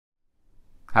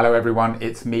Hello everyone,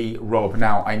 it's me, Rob.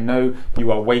 Now, I know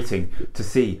you are waiting to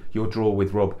see your Draw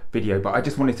with Rob video, but I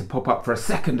just wanted to pop up for a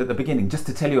second at the beginning just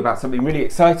to tell you about something really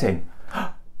exciting.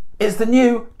 It's the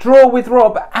new Draw with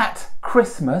Rob at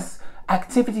Christmas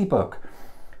activity book.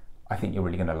 I think you're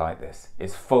really going to like this.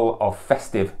 It's full of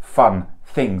festive, fun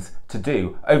things to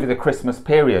do over the Christmas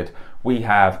period.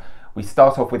 We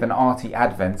start off with an arty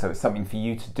advent, so it's something for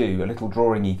you to do, a little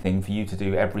drawing-y thing for you to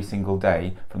do every single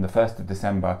day from the 1st of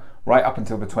December right up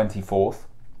until the 24th.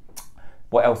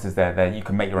 What else is there? You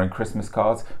can make your own Christmas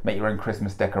cards, make your own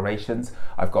Christmas decorations.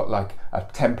 I've got like a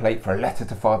template for a letter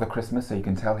to Father Christmas, so you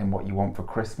can tell him what you want for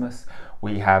Christmas.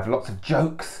 We have lots of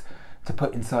jokes to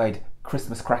put inside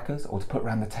Christmas crackers or to put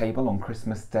around the table on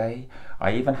Christmas Day.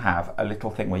 I even have a little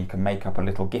thing where you can make up a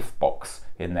little gift box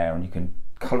in there and you can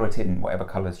colour it in whatever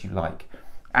colours you like.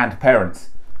 And parents,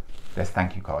 there's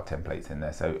thank you card templates in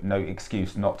there, so no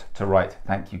excuse not to write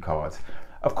thank you cards.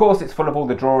 Of course, it's full of all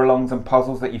the draw-alongs and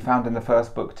puzzles that you found in the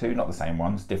first book too, not the same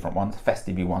ones, different ones,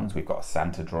 festive ones. We've got a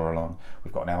Santa draw-along,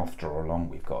 we've got an elf draw-along,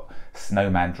 we've got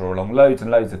snowman draw-along, loads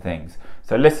and loads of things.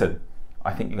 So listen,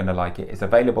 I think you're going to like it. It's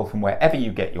available from wherever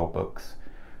you get your books,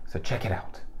 so check it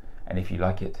out. And if you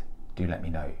like it, do let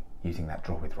me know using that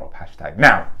Draw with Rob hashtag.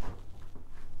 Now,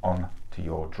 on to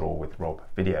your Draw with Rob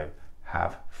video.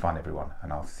 Have fun everyone,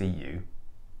 and I'll see you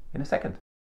in a second.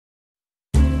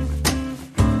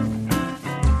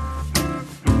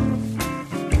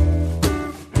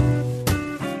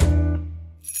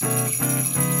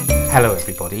 Hello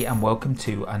everybody, and welcome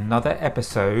to another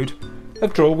episode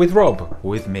of Draw with Rob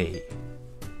with me,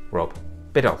 Rob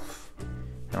Biddulph.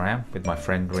 Here I am with my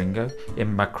friend Ringo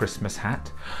in my Christmas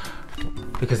hat,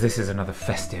 because this is another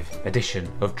festive edition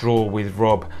of Draw with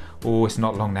Rob. Oh, it's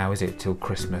not long now, is it, till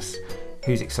Christmas?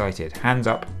 Who's excited? Hands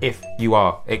up if you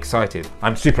are excited.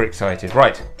 I'm super excited.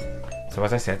 Right, so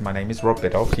as I said, my name is Rob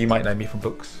Biddulph. You might know me from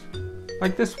books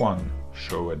like this one,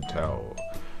 Show and Tell.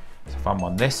 It's a fun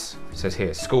one, this. It says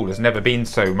here, school has never been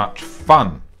so much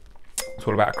fun. It's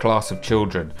all about a class of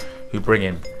children who bring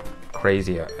in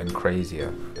crazier and crazier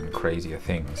and crazier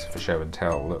things for show and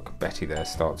tell. Look, Betty there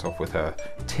starts off with her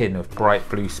tin of bright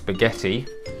blue spaghetti.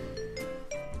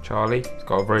 Charlie's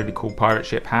got a really cool pirate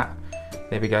ship hat.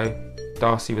 There we go.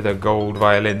 Darcy with her gold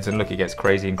violins, and look, it gets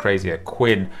crazy and crazier.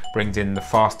 Quinn brings in the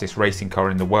fastest racing car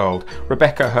in the world.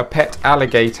 Rebecca, her pet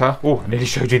alligator. Oh, I nearly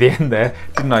showed you the end there,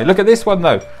 didn't I? Look at this one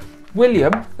though.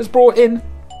 William has brought in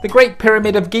the Great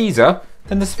Pyramid of Giza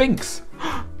and the Sphinx.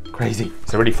 Crazy.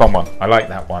 It's a really fun one. I like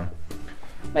that one.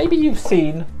 Maybe you've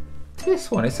seen this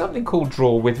one. It's something called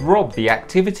Draw with Rob, the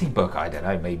activity book. I don't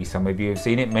know, maybe some of you have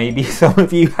seen it, maybe some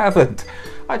of you haven't.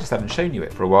 I just haven't shown you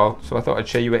it for a while, so I thought I'd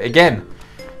show you it again.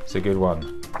 It's a good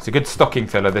one. It's a good stocking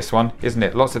filler, this one, isn't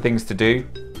it? Lots of things to do.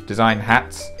 Design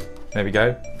hats. There we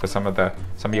go. For some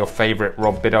of your favourite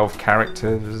Rob Biddulph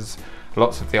characters.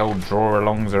 Lots of the old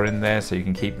draw-alongs are in there, so you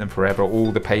can keep them forever.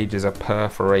 All the pages are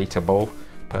perforatable.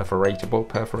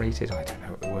 Perforated, I don't know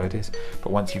what the word is,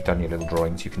 but once you've done your little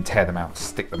drawings you can tear them out,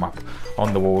 stick them up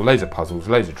on the wall. Loads of puzzles,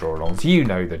 loads of draw-alongs, you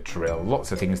know the drill,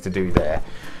 lots of things to do there.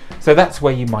 So that's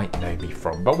where you might know me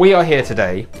from, but we are here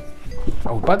today.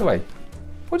 Oh, by the way,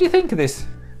 what do you think of this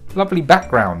lovely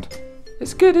background?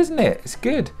 It's good, isn't it? It's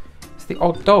good. It's the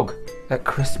odd dog at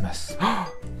Christmas.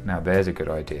 Now there's a good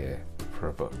idea for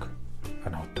a book,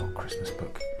 an odd dog Christmas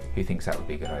book. Who thinks that would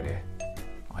be a good idea?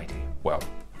 I do. Well,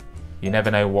 you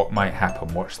never know what might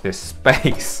happen. Watch this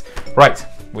space. Right,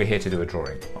 we're here to do a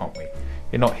drawing, aren't we?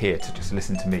 You're not here to just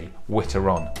listen to me witter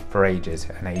on for ages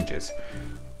and ages.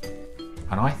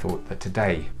 And I thought that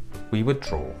today we would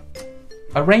draw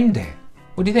a reindeer.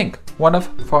 What do you think? One of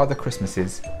Father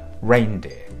Christmas's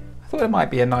reindeer. I thought it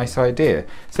might be a nice idea.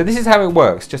 So this is how it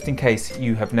works, just in case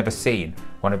you have never seen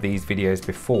one of these videos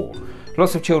before.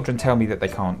 Lots of children tell me that they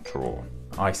can't draw.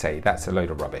 I say that's a load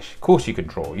of rubbish. Of course you can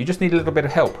draw. You just need a little bit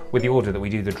of help with the order that we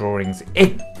do the drawings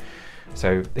in.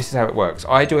 So this is how it works.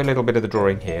 I do a little bit of the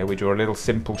drawing here. We draw a little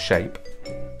simple shape.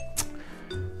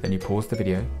 Then you pause the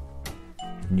video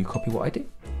and you copy what I do.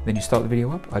 Then you start the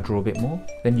video up. I draw a bit more.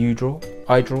 Then you draw.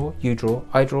 I draw. You draw.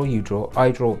 I draw. You draw.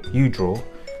 I draw. You draw.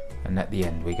 And at the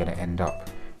end we're going to end up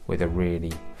with a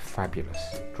really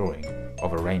fabulous drawing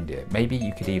of a reindeer. Maybe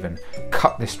you could even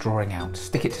cut this drawing out,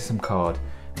 stick it to some card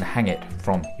and hang it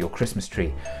from your Christmas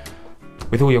tree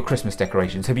with all your Christmas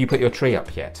decorations. Have you put your tree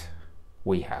up yet?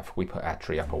 We have. We put our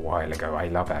tree up a while ago. I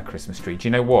love our Christmas tree. Do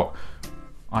you know what?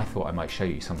 I thought I might show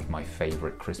you some of my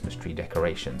favourite Christmas tree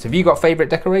decorations. Have you got favourite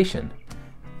decoration?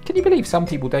 Can you believe some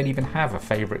people don't even have a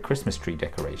favourite Christmas tree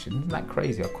decoration? Isn't that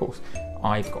crazy? Of course,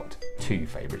 I've got two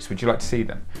favourites. Would you like to see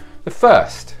them? The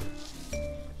first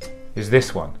is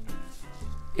this one.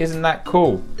 Isn't that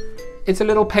cool? It's a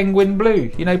little penguin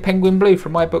blue. You know penguin blue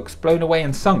from my books Blown Away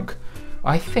and Sunk.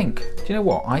 I think, do you know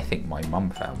what? I think my mum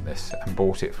found this and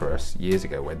bought it for us years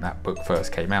ago when that book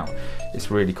first came out. It's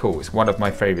really cool. It's one of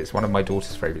my favourites, one of my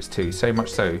daughter's favourites too. So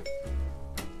much so,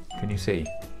 can you see?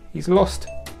 He's lost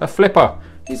a flipper.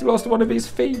 He's lost one of his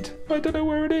feet. I don't know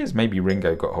where it is. Maybe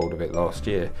Ringo got hold of it last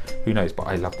year. Who knows? But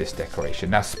I love this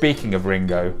decoration. Now, speaking of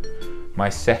Ringo, my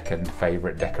second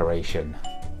favourite decoration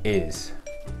is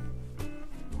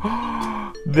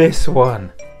this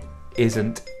one.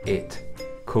 Isn't it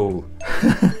cool?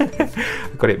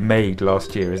 I got it made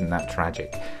last year. Isn't that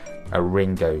tragic? A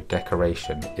Ringo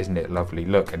decoration. Isn't it lovely?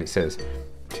 Look, and it says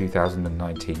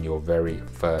 2019, your very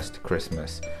first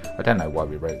Christmas. I don't know why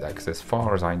we wrote that, because as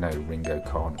far as I know, Ringo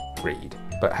can't read.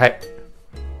 But hey,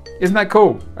 isn't that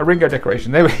cool? A Ringo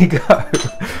decoration. There we go.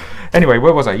 Anyway,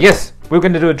 where was I? Yes, we were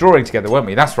going to do a drawing together, weren't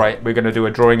we? That's right, we're going to do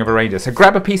a drawing of a reindeer. So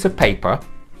grab a piece of paper,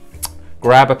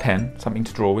 grab a pen, something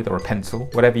to draw with, or a pencil,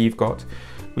 whatever you've got.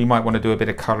 We might want to do a bit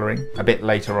of colouring a bit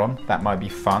later on. That might be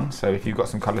fun. So if you've got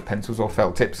some coloured pencils or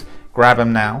felt tips, grab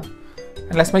them now.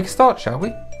 And let's make a start, shall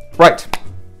we? Right.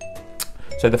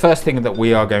 So the first thing that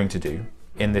we are going to do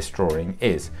in this drawing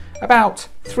is about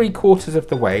 3/4 of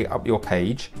the way up your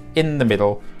page. In the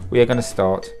middle, we are going to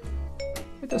start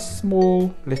with a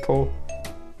small little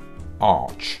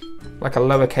arch, like a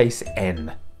lowercase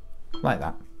n, like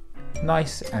that.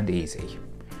 Nice and easy.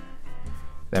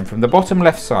 Then from the bottom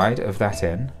left side of that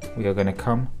N, we are going to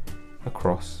come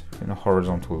across in a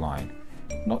horizontal line.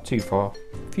 Not too far,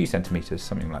 a few centimetres,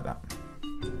 something like that.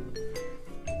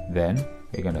 Then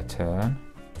we're going to turn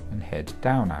and head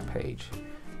down our page.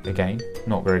 Again,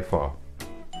 not very far.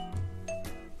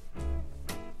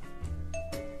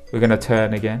 We're going to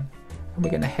turn again, and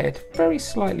we're going to head very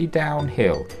slightly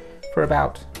downhill for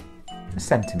about a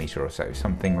centimetre or so,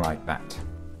 something like that.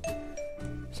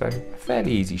 So a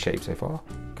fairly easy shape so far.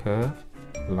 Curve,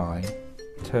 line,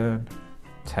 turn,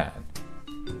 turn.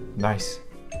 Nice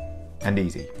and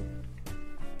easy.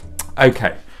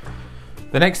 Okay,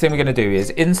 the next thing we're going to do is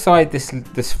inside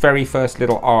this very first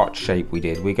little arch shape we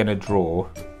did, we're going to draw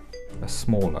a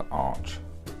smaller arch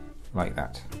like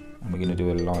that, and we're going to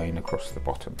do a line across the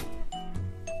bottom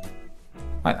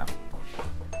like that.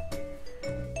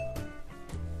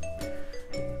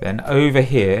 Then over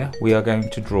here we are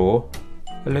going to draw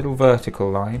a little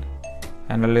vertical line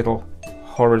and a little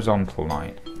horizontal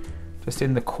line just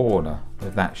in the corner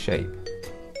of that shape,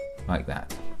 like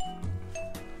that.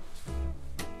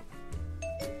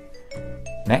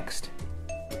 Next,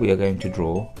 we are going to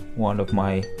draw one of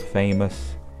my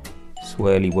famous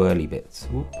swirly whirly bits.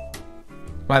 Whoop.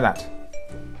 Like that.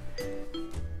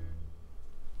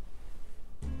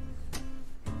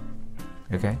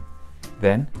 Okay,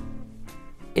 then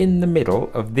in the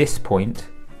middle of this point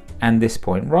and this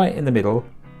point, right in the middle,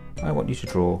 I want you to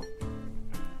draw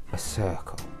a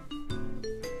circle.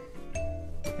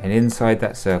 And inside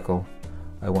that circle,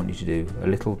 I want you to do a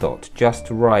little dot just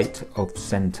right of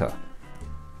centre.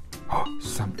 Oh,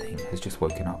 something has just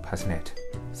woken up, hasn't it?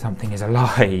 Something is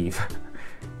alive.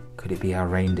 Could it be our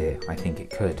reindeer? I think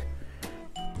it could.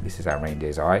 This is our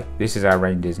reindeer's eye, this is our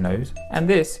reindeer's nose, and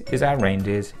this is our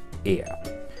reindeer's ear.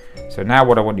 So now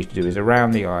what I want you to do is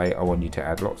around the eye, I want you to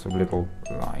add lots of little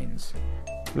lines.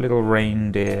 Little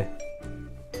reindeer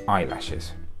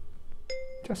eyelashes.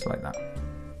 Just like that.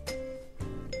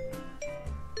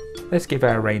 Let's give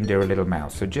our reindeer a little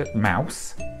mouse. So just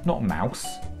mouse, not mouse.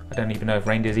 I don't even know if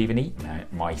reindeers even eat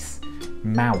mice.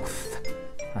 Mouth.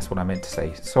 That's what I meant to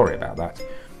say. Sorry about that.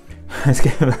 Let's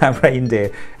give our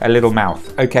reindeer a little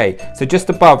mouth. Okay, so just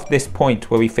above this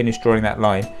point where we finished drawing that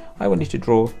line, I want you to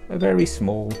draw a very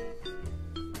small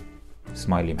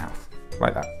smiley mouth,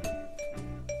 like that.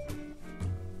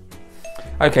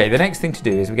 Okay, the next thing to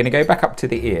do is we're going to go back up to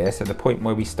the ear, so the point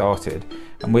where we started,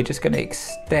 and we're just going to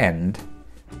extend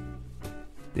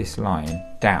this line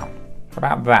down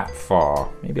about that far,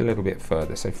 maybe a little bit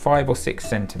further, so 5 or 6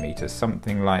 centimetres,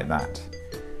 something like that.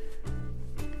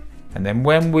 And then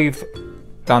when we've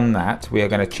done that, we are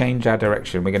going to change our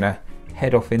direction. We're going to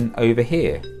head off in over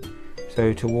here,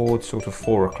 so towards sort of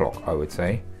 4 o'clock, I would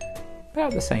say,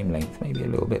 about the same length, maybe a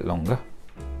little bit longer,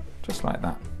 just like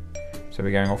that. So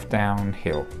we're going off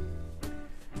downhill.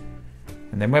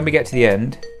 And then when we get to the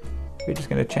end, we're just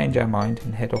going to change our mind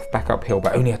and head off back uphill,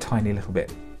 but only a tiny little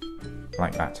bit,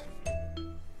 like that.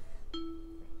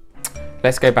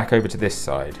 Let's go back over to this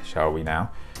side, shall we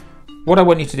now? What I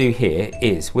want you to do here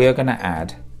is we are going to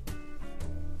add a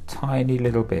tiny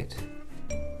little bit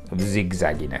of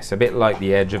zigzagginess, a bit like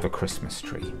the edge of a Christmas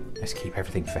tree. Let's keep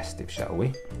everything festive, shall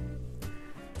we?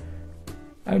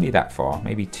 Only that far,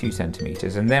 maybe 2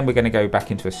 centimetres, and then we're going to go back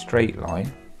into a straight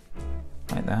line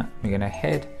like that. We're going to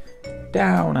head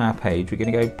down our page. We're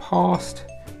going to go past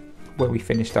where we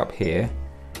finished up here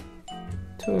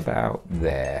to about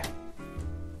there.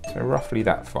 So roughly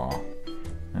that far.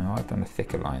 Now I've done a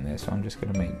thicker line there, so I'm just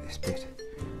going to make this bit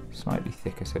slightly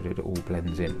thicker so that it all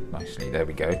blends in nicely. There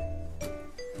we go.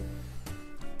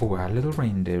 Oh, our little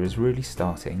reindeer is really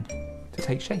starting to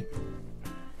take shape.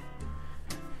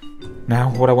 Now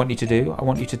what I want you to do, I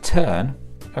want you to turn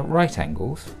at right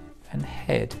angles and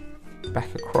head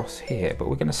back across here, but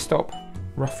we're going to stop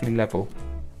roughly level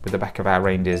with the back of our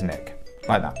reindeer's neck,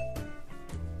 like that.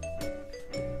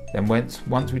 Then once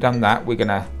we've done that, we're going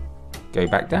to go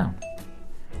back down.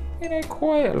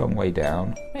 Quite a long way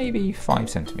down, maybe 5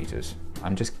 centimeters.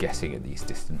 I'm just guessing at these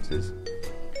distances.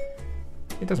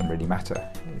 It doesn't really matter.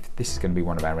 If this is going to be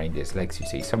one of our reindeer's legs, you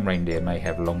see, some reindeer may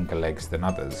have longer legs than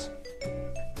others.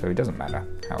 So it doesn't matter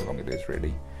how long it is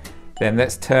really. Then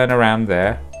let's turn around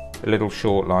there, a little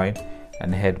short line,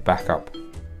 and head back up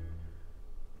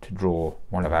to draw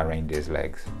one of our reindeer's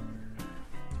legs.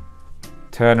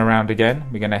 Turn around again,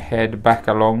 we're going to head back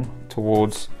along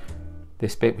towards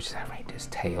this bit, which is our reindeer's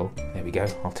tail. There we go,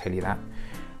 I'll tell you that.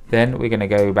 Then we're going to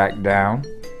go back down,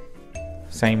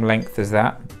 same length as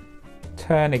that,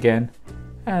 turn again,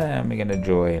 and then we're going to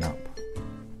join up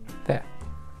there.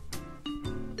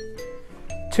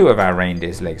 2 of our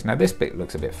reindeer's legs. Now this bit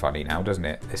looks a bit funny now, doesn't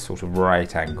it? This sort of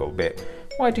right angle bit.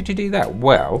 Why did you do that?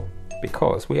 Well,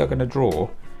 because we are going to draw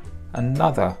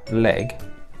another leg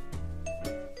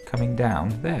coming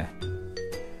down there.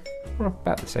 We're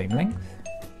about the same length.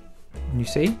 And you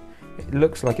see, it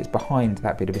looks like it's behind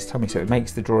that bit of his tummy, so it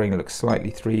makes the drawing look slightly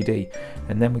 3D.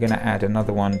 And then we're going to add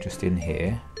another one just in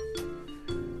here,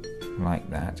 like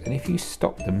that. And if you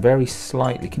stop them very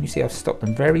slightly, can you see I've stopped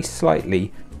them very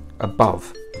slightly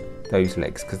above those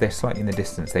legs, because they're slightly in the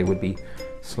distance. They would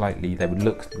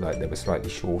look like they were slightly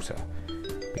shorter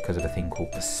because of a thing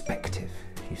called perspective,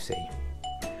 you see.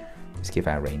 Let's give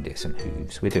our reindeer some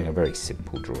hooves. We're doing a very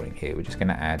simple drawing here. We're just going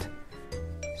to add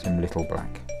some little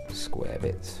black square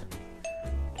bits,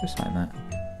 just like that,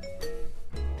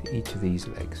 to each of these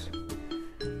legs,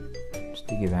 just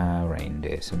to give our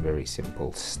reindeer some very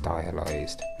simple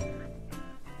stylized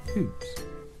hooves.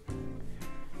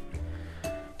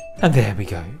 And there we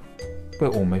go. We're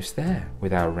almost there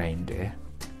with our reindeer.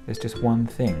 There's just one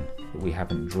thing that we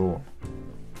haven't drawn.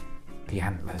 The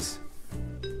antlers.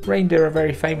 Reindeer are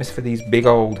very famous for these big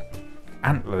old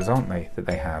antlers, aren't they, that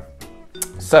they have.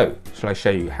 So, shall I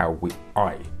show you how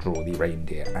I draw the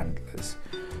reindeer antlers?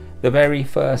 The very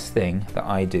first thing that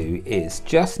I do is,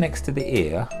 just next to the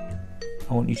ear,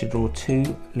 I want you to draw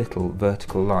 2 little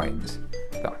vertical lines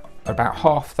that are about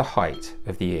half the height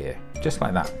of the ear, just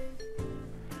like that.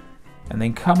 And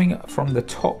then coming from the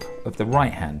top of the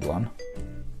right hand one,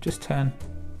 just turn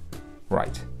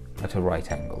right at a right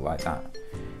angle like that.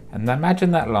 And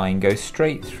imagine that line goes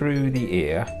straight through the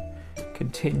ear,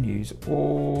 continues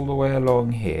all the way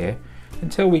along here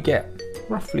until we get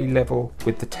roughly level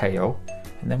with the tail.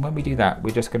 And then when we do that,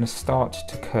 we're just going to start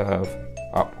to curve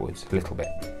upwards a little bit,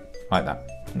 like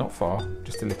that. Not far,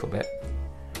 just a little bit.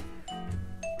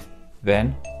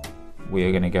 Then we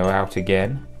are going to go out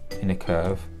again in a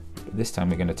curve. But this time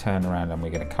we're going to turn around and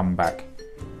we're going to come back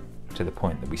to the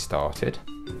point that we started.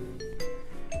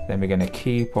 Then we're going to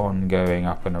keep on going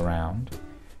up and around.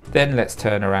 Then let's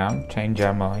turn around, change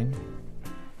our mind,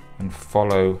 and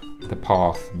follow the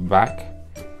path back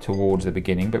towards the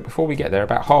beginning. But before we get there,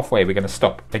 about halfway, we're going to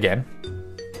stop again.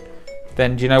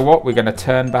 Then do you know what? We're going to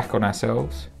turn back on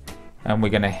ourselves and we're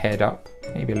going to head up,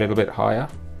 maybe a little bit higher.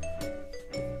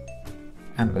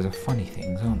 Antlers are funny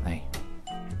things, aren't they?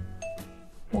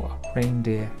 What are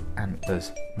reindeer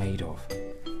antlers made of?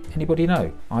 Anybody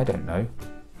know? I don't know.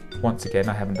 Once again,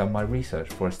 I haven't done my research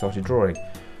before I started drawing.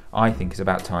 I think it's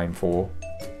about time for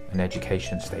an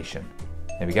education station.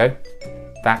 There we go.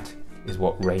 That is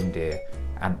what reindeer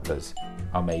antlers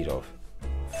are made of.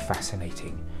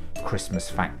 Fascinating Christmas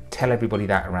fact. Tell everybody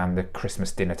that around the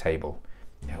Christmas dinner table.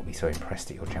 They'll be so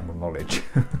impressed at your general knowledge.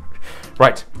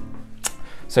 Right.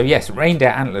 So yes, reindeer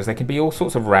antlers, they can be all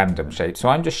sorts of random shapes. So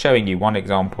I'm just showing you one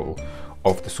example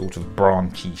of the sort of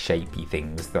branchy, shapy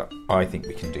things that I think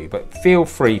we can do. But feel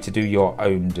free to do your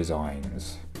own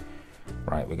designs.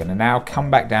 Right, we're going to now come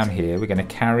back down here. We're going to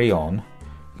carry on.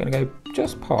 We're going to go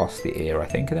just past the ear, I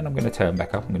think, and then I'm going to turn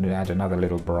back up. I'm going to add another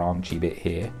little branchy bit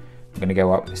here. I'm going to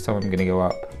go up. This time I'm going to go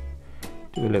up.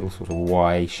 Do a little sort of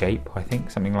Y shape, I think,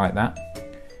 something like that.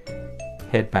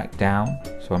 Head back down,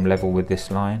 so I'm level with this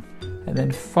line. And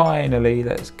then finally,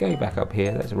 let's go back up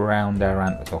here. Let's round our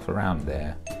antlers off around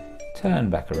there. Turn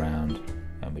back around,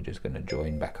 and we're just going to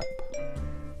join back up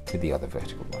with the other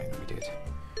vertical line that we did.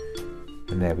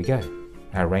 And there we go.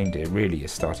 Our reindeer really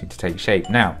is starting to take shape.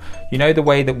 Now, you know the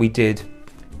way that we did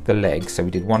the legs, so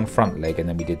we did one front leg and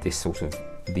then we did this sort of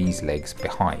these legs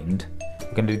behind.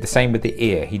 We're going to do the same with the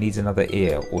ear. He needs another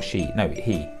ear, or she. No,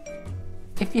 he.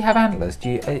 If you have antlers,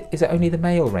 is it only the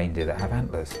male reindeer that have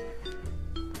antlers?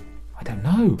 I don't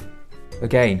know.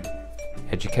 Again,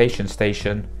 education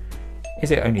station. Is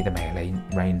it only the male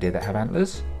reindeer that have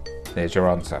antlers? There's your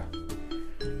answer.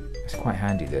 It's quite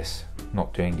handy, this,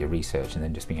 not doing your research and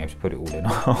then just being able to put it all in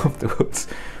afterwards.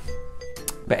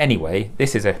 But anyway,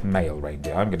 this is a male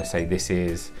reindeer. I'm going to say this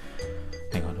is,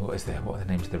 hang on, what is there? What are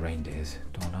the names of the reindeers?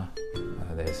 Donna,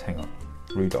 hang on,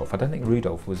 Rudolph. I don't think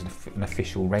Rudolph was an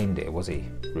official reindeer, was he?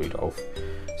 Rudolph.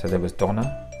 So there was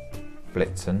Donna,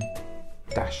 Blitzen,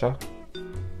 Dasher,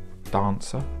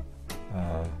 Dancer,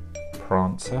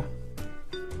 Prancer.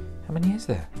 How many is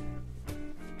there?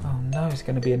 Oh no, it's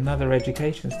going to be another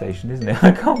education station, isn't it?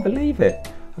 I can't believe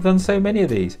it. I've done so many of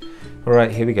these. All right,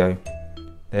 here we go.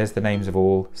 There's the names of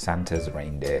all Santa's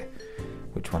reindeer.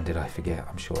 Which one did I forget?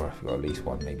 I'm sure I forgot at least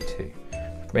one, maybe two.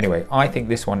 But anyway, I think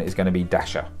this one is going to be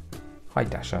Dasher. Hi,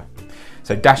 Dasher.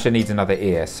 So Dasher needs another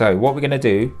ear. So what we're going to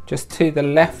do, just to the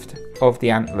left of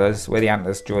the antlers, where the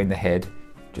antlers join the head,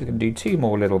 just going to do two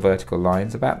more little vertical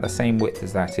lines, about the same width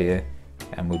as that ear.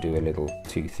 And we'll do a little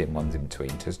two thin ones in between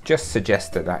to just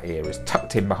suggest that that ear is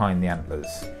tucked in behind the antlers.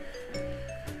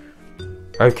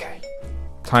 Okay,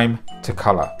 time to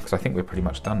colour, because I think we're pretty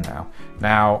much done now.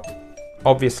 Now,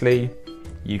 obviously,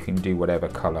 you can do whatever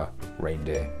colour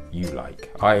reindeer you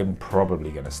like. I'm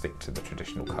probably going to stick to the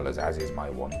traditional colours, as is my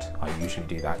want. I usually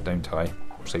do that, don't I?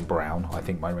 So brown, I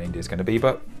think my reindeer is going to be,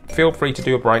 but feel free to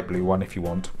do a bright blue one if you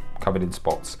want, covered in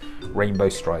spots, rainbow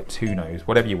stripes, who knows,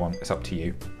 whatever you want, it's up to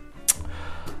you.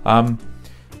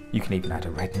 You can even add a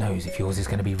red nose if yours is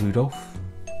going to be Rudolph.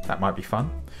 That might be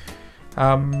fun.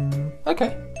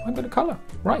 Okay, I'm going to colour.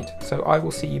 Right, so I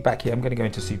will see you back here. I'm going to go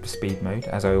into super speed mode,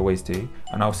 as I always do,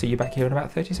 and I'll see you back here in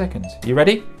about 30 seconds. You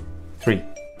ready? 3,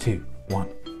 2, 1,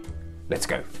 let's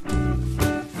go.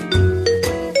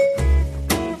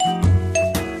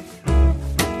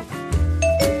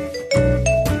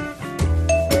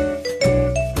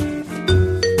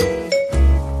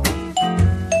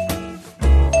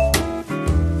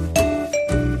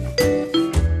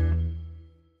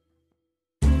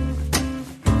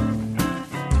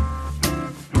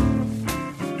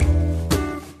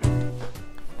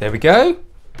 There we go,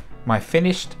 my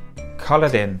finished,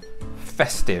 coloured in,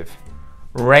 festive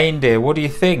reindeer. What do you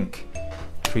think?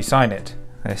 Should we sign it?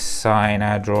 Let's sign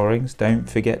our drawings. Don't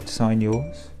forget to sign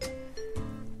yours.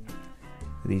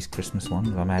 These Christmas ones,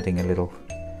 I'm adding a little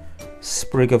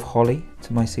sprig of holly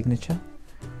to my signature,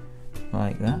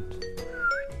 like that.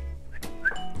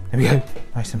 There we go,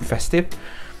 nice and festive.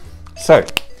 So,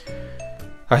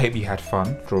 I hope you had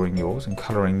fun drawing yours and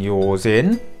colouring yours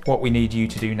in. What we need you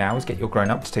to do now is get your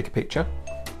grown-up to take a picture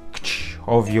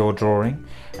of your drawing,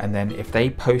 and then if they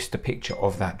post a picture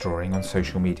of that drawing on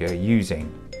social media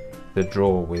using the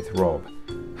Draw with Rob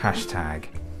hashtag,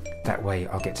 that way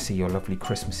I'll get to see your lovely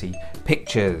Christmassy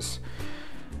pictures.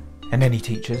 And any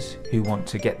teachers who want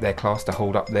to get their class to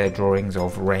hold up their drawings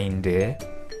of reindeer,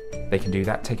 they can do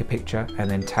that, take a picture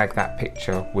and then tag that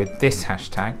picture with this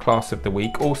hashtag, Class of the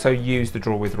Week. Also use the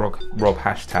Draw with Rob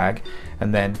hashtag,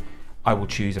 and then I will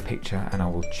choose a picture and I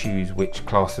will choose which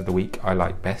Class of the Week I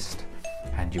like best,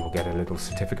 and you will get a little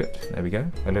certificate. There we go,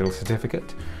 a little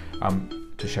certificate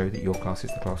to show that your class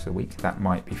is the Class of the Week. That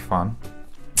might be fun.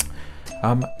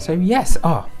 So yes,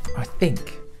 I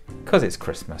think, because it's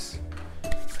Christmas,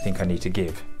 I think I need to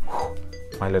give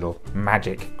my little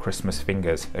magic Christmas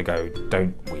fingers a go,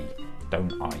 don't we?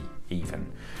 Don't I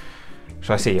even?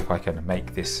 Shall I see if I can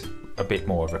make this a bit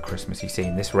more of a Christmassy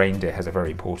scene? This reindeer has a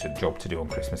very important job to do on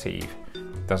Christmas Eve,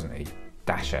 doesn't he?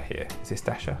 Dasher here. Is this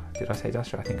Dasher? Did I say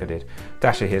Dasher? I think I did.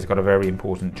 Dasher here's got a very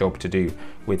important job to do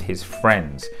with his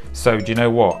friends. So do you know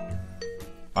what?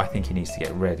 I think he needs to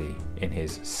get ready in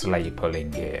his sleigh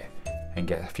pulling gear and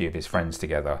get a few of his friends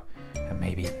together, and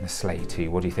maybe in the sleigh too.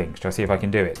 What do you think? Shall I see if I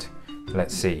can do it?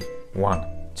 Let's see. 1,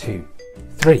 2,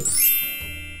 3.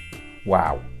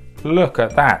 Wow. Look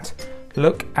at that.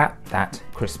 Look at that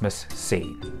Christmas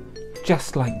scene.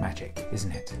 Just like magic,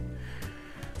 isn't it?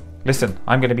 Listen,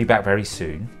 I'm going to be back very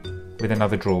soon with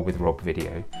another Draw with Rob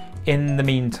video. In the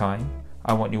meantime,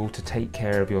 I want you all to take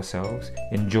care of yourselves,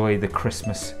 enjoy the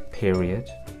Christmas period,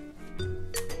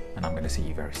 and I'm going to see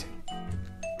you very soon.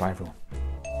 Bye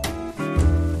everyone.